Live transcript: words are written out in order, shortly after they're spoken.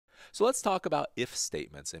So let's talk about if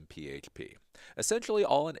statements in PHP. Essentially,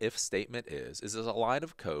 all an if statement is a line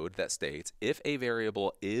of code that states if a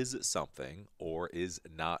variable is something or is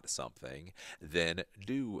not something, then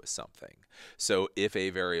do something. So if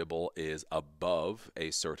a variable is above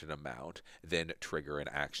a certain amount, then trigger an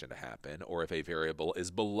action to happen, or if a variable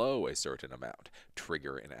is below a certain amount,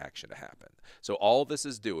 trigger an action to happen. So all this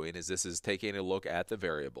is doing is this is taking a look at the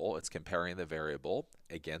variable, it's comparing the variable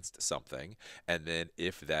against something, and then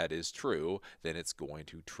if that is true, then it's going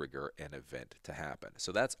to trigger an event to happen.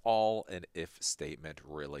 So that's all an if statement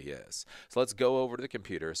really is. So let's go over to the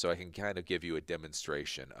computer so I can kind of give you a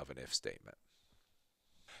demonstration of an if statement.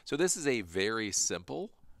 So this is a very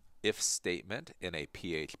simple if statement in a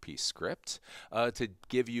PHP script to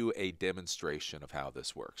give you a demonstration of how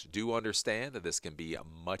this works. Do understand that this can be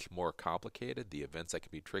much more complicated. The events that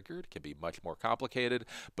can be triggered can be much more complicated,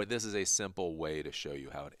 but this is a simple way to show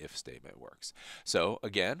you how an if statement works. So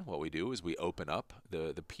again, what we do is we open up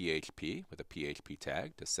the PHP with a PHP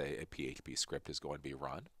tag to say a PHP script is going to be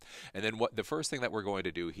run. And then the first thing that we're going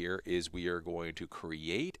to do here is we are going to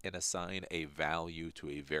create and assign a value to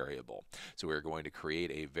a variable. So we're going to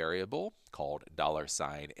create a variable called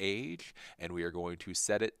 $age, and we are going to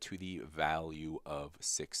set it to the value of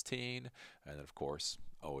 16, and of course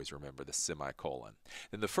always remember the semicolon.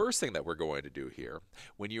 Then the first thing that we're going to do here,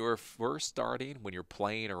 when you're first starting, when you're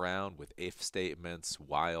playing around with if statements,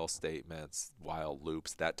 while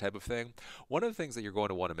loops, that type of thing, one of the things that you're going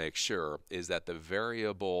to want to make sure is that the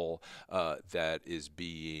variable that is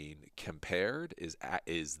being compared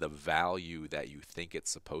is the value that you think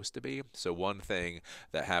it's supposed to be. So one thing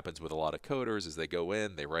that happens with a lot of coders is they go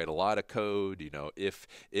in, they write a lot of code,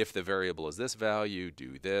 if the variable is this value,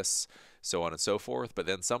 do this, so on and so forth, but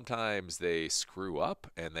then sometimes they screw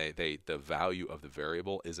up and the value of the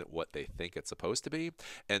variable isn't what they think it's supposed to be,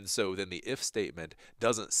 and so then the if statement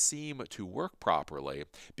doesn't seem to work properly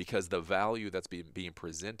because the value that's being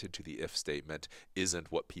presented to the if statement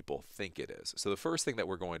isn't what people think it is. So the first thing that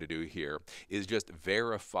we're going to do here is just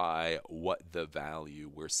verify what the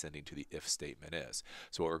value we're sending to the if statement is.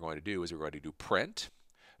 So what we're going to do is we're going to do print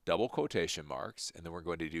double quotation marks, and then we're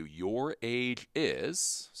going to do your age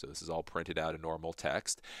is, so this is all printed out in normal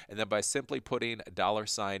text, and then by simply putting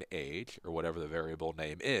 $age, or whatever the variable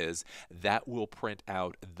name is, that will print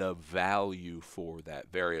out the value for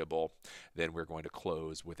that variable. Then we're going to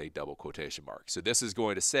close with a double quotation mark. So this is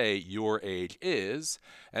going to say your age is,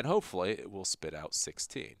 and hopefully it will spit out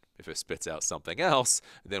 16. If it spits out something else,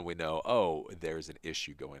 then we know, oh, there's an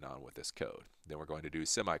issue going on with this code. Then we're going to do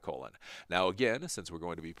semicolon. Now again, since we're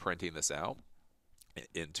going to be printing this out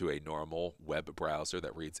into a normal web browser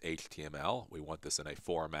that reads HTML, we want this in a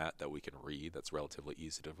format that we can read that's relatively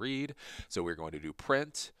easy to read. So we're going to do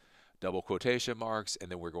print double quotation marks,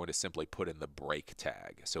 and then we're going to simply put in the break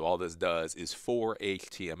tag. So all this does is for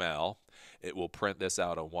HTML, it will print this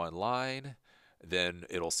out on one line, then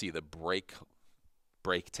it'll see the break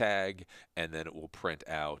tag, and then it will print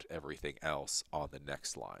out everything else on the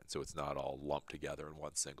next line. So it's not all lumped together in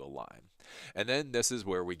one single line. And then this is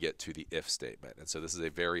where we get to the if statement. And so this is a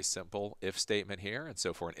very simple if statement here. And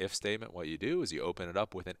so for an if statement, what you do is you open it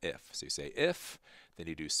up with an if. So you say if, then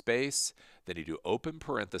you do space, then you do open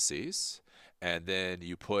parentheses, and then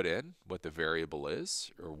you put in what the variable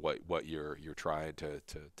is, or what you're trying to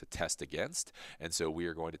test against. And so we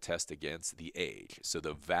are going to test against the age. So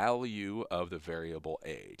the value of the variable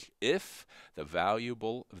age. If the value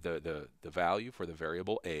for the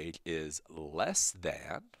variable age is less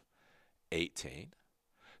than 18,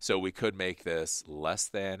 so we could make this less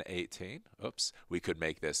than 18. Oops. We could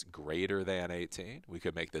make this greater than 18. We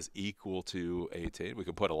could make this equal to 18. We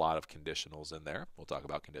could put a lot of conditionals in there. We'll talk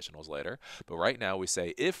about conditionals later. But right now we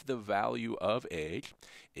say if the value of age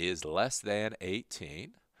is less than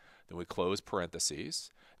 18, then we close parentheses.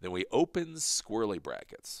 Then we open squirrely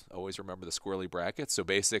brackets. Always remember the squirrely brackets. So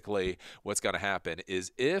basically what's going to happen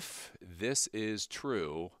is if this is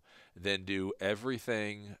true, then do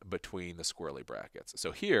everything between the squirrely brackets.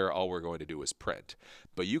 So here, all we're going to do is print.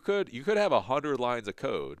 But you could have 100 lines of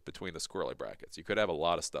code between the squirrely brackets. You could have a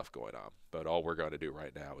lot of stuff going on. But all we're going to do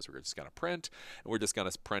right now is we're just going to print, and we're just going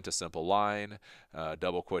to print a simple line,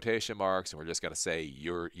 double quotation marks, and we're just going to say,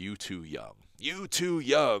 you too young. You too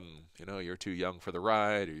young. You're too young for the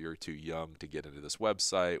ride, or you're too young to get into this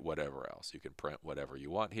website, whatever else. You can print whatever you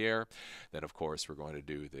want here. Then, of course, we're going to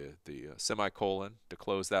do the semicolon to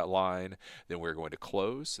close that line. Then we're going to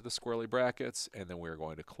close the squirrely brackets, and then we're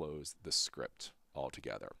going to close the script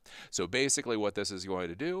altogether. So basically what this is going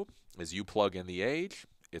to do is you plug in the age,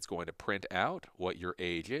 it's going to print out what your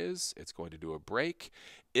age is. It's going to do a break.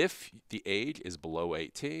 If the age is below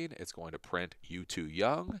 18, it's going to print you too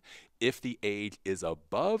young. If the age is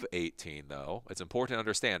above 18, though, it's important to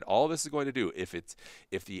understand all this is going to do.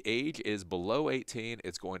 If the age is below 18,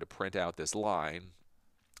 it's going to print out this line.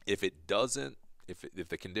 If it doesn't, if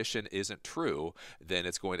the condition isn't true, then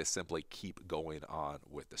it's going to simply keep going on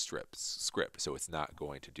with the script. So it's not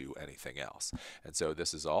going to do anything else. And so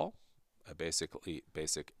this is all a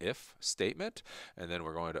basic if statement. And then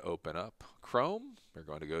we're going to open up Chrome. We're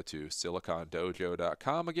going to go to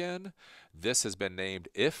silicondojo.com again. This has been named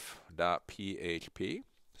if.php.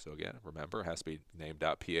 So again, remember, it has to be named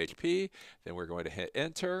 .php. Then we're going to hit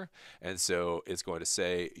enter. And so it's going to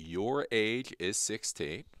say your age is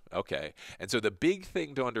 16. Okay, and so the big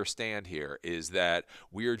thing to understand here is that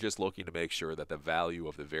we're just looking to make sure that the value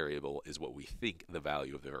of the variable is what we think the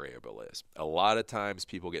value of the variable is. A lot of times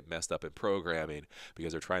people get messed up in programming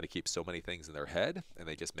because they're trying to keep so many things in their head and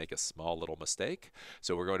they just make a small little mistake.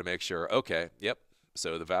 So we're going to make sure, okay, yep,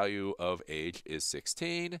 so the value of age is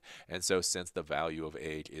 16, and so since the value of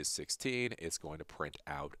age is 16, it's going to print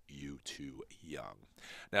out you too young.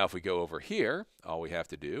 Now if we go over here, all we have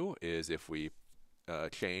to do is if we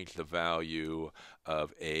change the value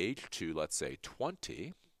of age to, let's say,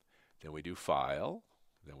 20, then we do File,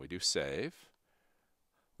 then we do Save.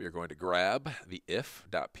 We are going to grab the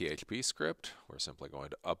if.php script. We're simply going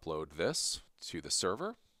to upload this to the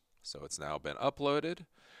server. So it's now been uploaded.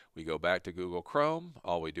 We go back to Google Chrome.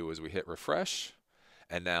 All we do is we hit refresh.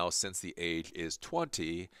 And now since the age is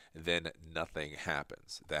 20, then nothing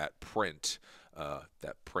happens. That print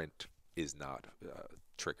is not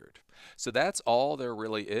triggered. So that's all there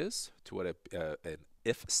really is to what an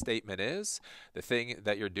if statement is. The thing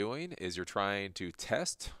that you're doing is you're trying to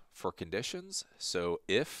test for conditions. So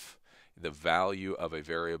if the value of a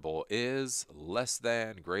variable is less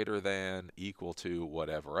than, greater than, equal to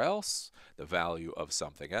whatever else, the value of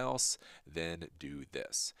something else, then do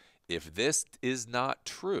this. If this is not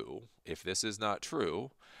true,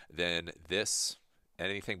 then this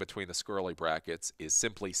anything between the squirrely brackets is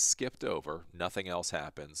simply skipped over, nothing else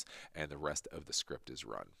happens, and the rest of the script is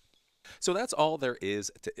run. So that's all there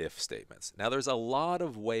is to if statements. Now there's a lot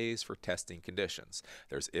of ways for testing conditions.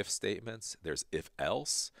 There's if statements, there's if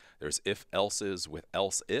else, there's if else's with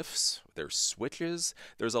else ifs, there's switches.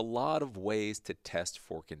 There's a lot of ways to test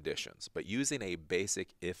for conditions, but using a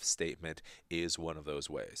basic if statement is one of those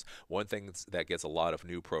ways. One thing that gets a lot of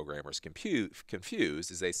new programmers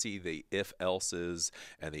confused is they see the if else's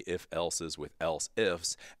and the if else's with else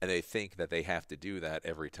ifs, and they think that they have to do that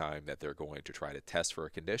every time that they're going to try to test for a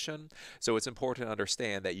condition. So it's important to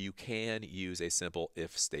understand that you can use a simple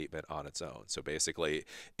if statement on its own. So basically,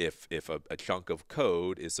 if a chunk of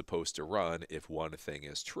code is supposed to run if one thing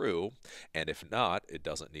is true, and if not, it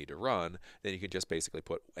doesn't need to run, then you can just basically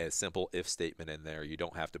put a simple if statement in there. You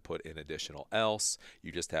don't have to put in additional else.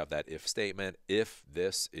 You just have that if statement. If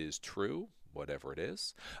this is true, whatever it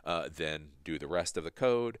is, then do the rest of the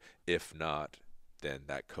code. If not, then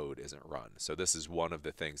that code isn't run. So this is one of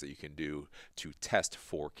the things that you can do to test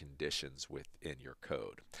for conditions within your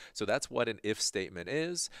code. So that's what an if statement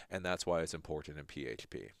is, and that's why it's important in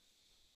PHP.